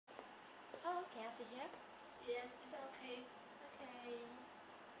Hello, can I sit here? Yes, it's okay. Okay.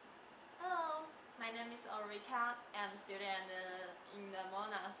 Hello, my name is Ulrika. I'm a student in the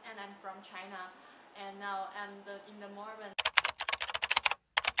Monash and I'm from China. And now I'm in the Melbourne.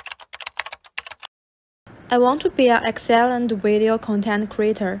 I want to be an excellent video content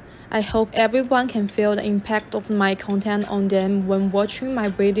creator. I hope everyone can feel the impact of my content on them when watching my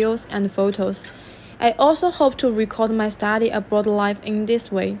videos and photos. I also hope to record my study abroad life in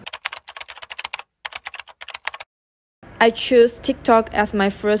this way. I choose TikTok as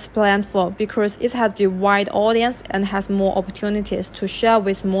my first platform because it has a wide audience and has more opportunities to share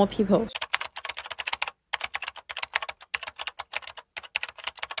with more people.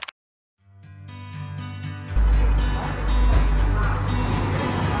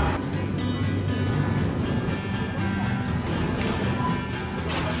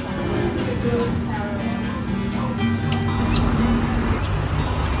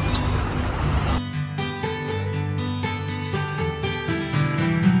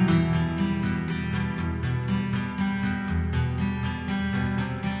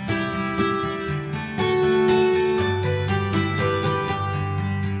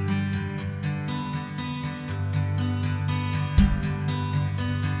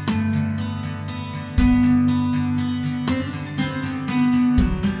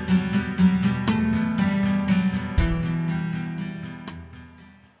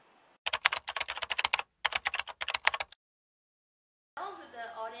 I want the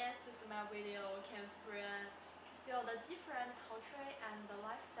audience to see my video can feel the different culture and the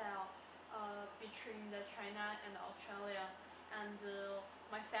lifestyle between the China and Australia. And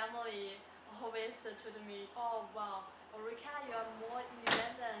my family always told me, oh wow, Ulrika, you are more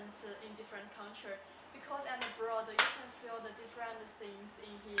independent in different country. Because I'm abroad, you can feel the different things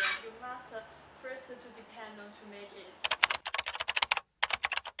in here. You must first to depend on to make it.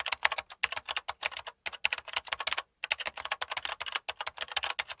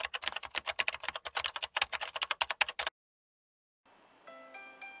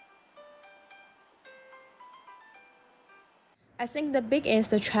 I think the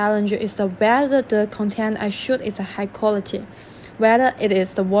biggest challenge is whether the content I shoot is high quality, whether it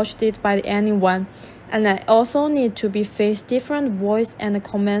is watched by anyone, and I also need to face different voice and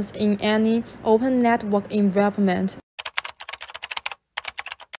comments in any open network environment.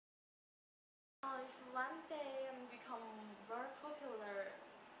 If one day I become very popular,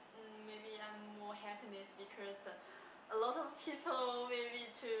 maybe I'm more happiness because a lot of people maybe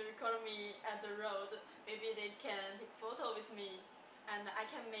to call me at the road. Maybe they can take photo with me, and I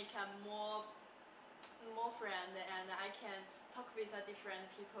can make a more friend, and I can talk with different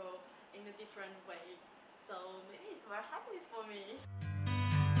people in a different way. So maybe it's very happiness for me.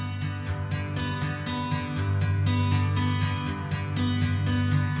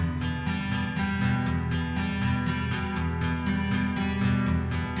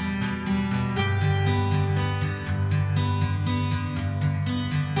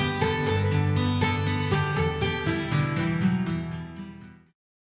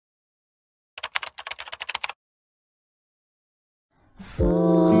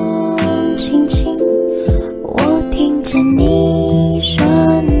风轻轻，我听见你声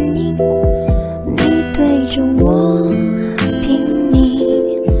音，你对着我叮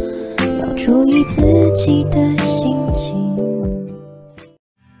咛，要注意自己的